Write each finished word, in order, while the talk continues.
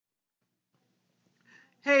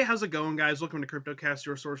Hey, how's it going, guys? Welcome to Cryptocast,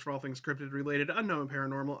 your source for all things cryptid related, unknown, and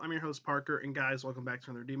paranormal. I'm your host, Parker, and guys, welcome back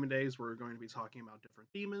to another Demon Days. We're going to be talking about different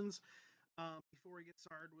demons. Before we get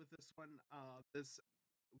started with this one,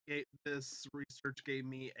 this research gave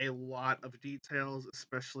me a lot of details,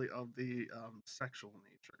 especially of the sexual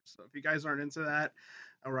nature. So if you guys aren't into that,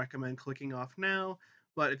 I recommend clicking off now.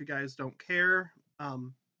 But if you guys don't care,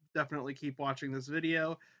 definitely keep watching this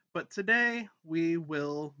video. But today we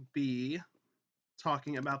will be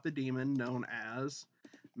talking about the demon known as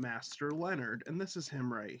Master Leonard, and this is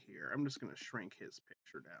him right here. I'm just going to shrink his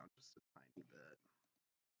picture down just a tiny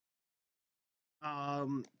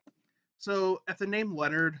bit. So if the name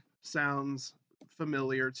Leonard sounds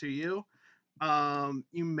familiar to you,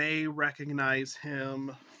 you may recognize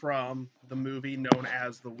him from the movie known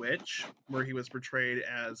as The Witch, where he was portrayed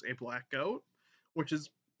as a black goat, which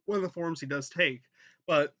is one of the forms he does take.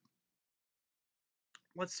 But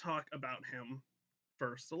let's talk about him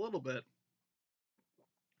first a little bit.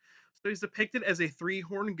 So he's depicted as a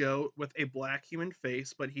three-horned goat with a black human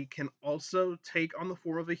face, but he can also take on the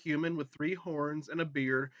form of a human with three horns and a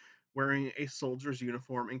beard, wearing a soldier's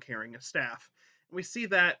uniform and carrying a staff. And we see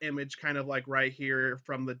that image kind of like right here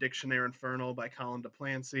from the Dictionary Infernal by Colin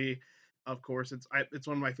DePlancy. Of course, it's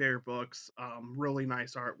one of my favorite books. Really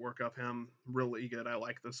nice artwork of him, really good. I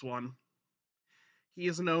like this one. He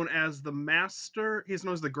is known as the master. He is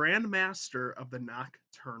known as the Grand Master of the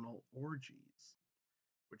Nocturnal Orgies,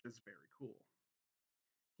 which is very cool.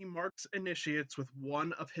 He marks initiates with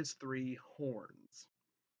one of his three horns.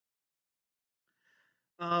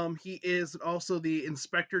 He is also the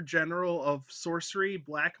Inspector General of Sorcery,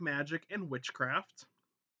 Black Magic, and Witchcraft.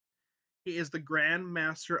 He is the Grand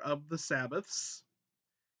Master of the Sabbaths.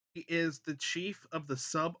 He is the Chief of the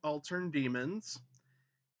Subaltern Demons.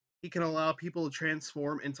 He can allow people to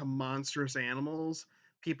transform into monstrous animals.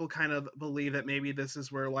 People kind of believe that maybe this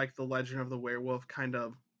is where like the legend of the werewolf kind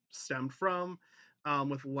of stemmed from,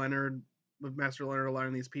 with Leonard, with Master Leonard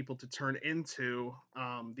allowing these people to turn into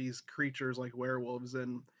these creatures like werewolves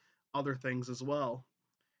and other things as well.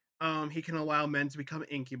 He can allow men to become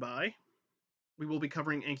incubi. We will be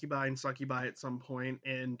covering incubi and succubi at some point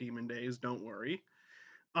in Demon Days. Don't worry.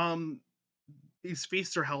 Um, these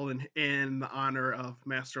feasts are held in the honor of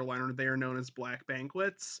Master Leonard. They are known as Black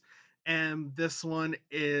Banquets. And this one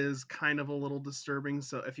is kind of a little disturbing.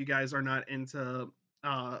 So if you guys are not into,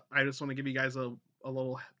 I just want to give you guys a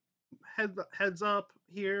little heads up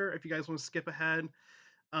here. If you guys want to skip ahead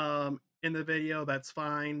in the video, that's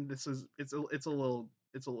fine. It's a little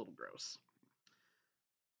gross.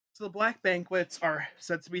 So the Black Banquets are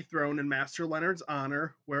said to be thrown in Master Leonard's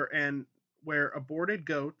honor, where aborted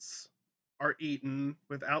goats are eaten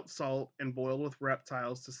without salt and boiled with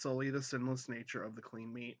reptiles to sully the sinless nature of the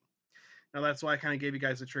clean meat. Now that's why I kind of gave you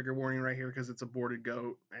guys a trigger warning right here because it's aborted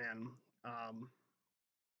goat, and um,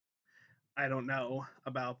 I don't know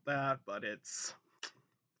about that, but it's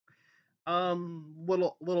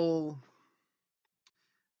little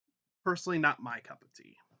personally not my cup of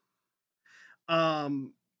tea.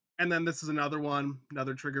 Um, and then this is another one,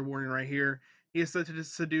 another trigger warning right here. He is said to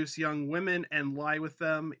seduce young women and lie with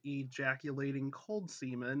them, ejaculating cold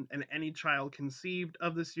semen, and any child conceived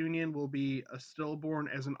of this union will be a stillborn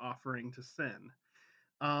as an offering to sin.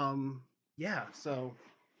 Um, yeah, so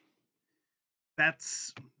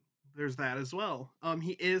that's there's that as well.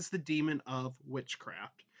 He is the demon of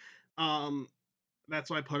witchcraft. Um, that's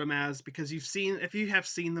why I put him as, because if you have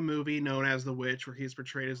seen the movie known as The Witch, where he's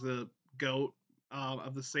portrayed as the goat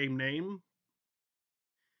of the same name,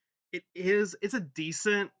 it's a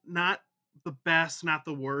decent, not the best, not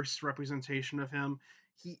the worst representation of him.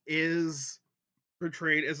 He is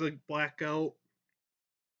portrayed as a black goat,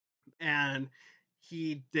 and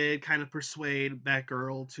he did kind of persuade that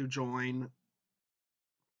girl to join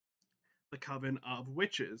the coven of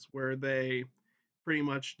witches, where they pretty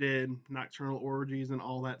much did nocturnal orgies and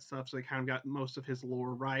all that stuff. So they kind of got most of his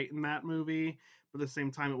lore right in that movie, but at the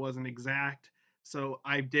same time, it wasn't exact. So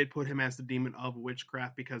I did put him as the demon of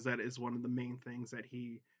witchcraft because that is one of the main things that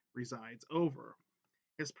he resides over.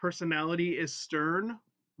 His personality is stern,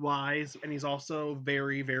 wise, and he's also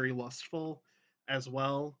very, very lustful as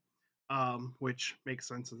well, which makes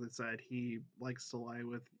sense as I said. He likes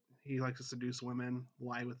to seduce women,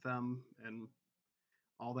 lie with them, and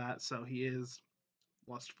all that. So he is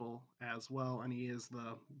lustful as well, and he is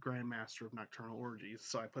the Grand Master of Nocturnal Orgies.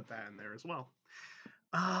 So I put that in there as well.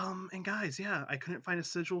 And guys, yeah, I couldn't find a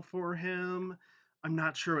sigil for him. I'm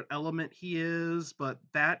not sure what element he is, but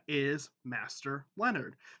that is Master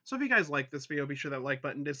Leonard. So if you guys like this video, be sure that like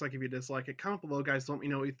button, dislike if you dislike it. Comment below, guys. Let me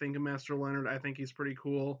know what you think of Master Leonard. I think he's pretty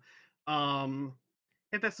cool. Um,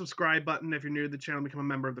 Hit that subscribe button if you're new to the channel, become a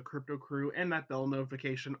member of the Crypto Crew, and that bell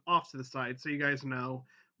notification off to the side so you guys know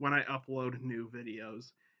when I upload new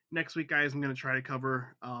videos. Next week, guys, I'm going to try to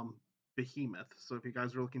cover Behemoth. So if you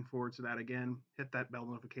guys are looking forward to that again, hit that bell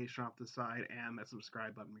notification off to the side and that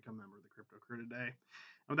subscribe button, become a member of the Crypto Crew today.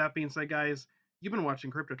 And with that being said, guys, you've been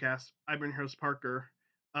watching Cryptocast. I've been your host, Parker.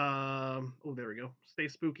 Oh, there we go. Stay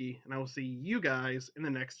spooky, and I will see you guys in the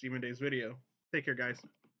next Demon Days video. Take care, guys.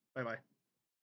 Bye-bye.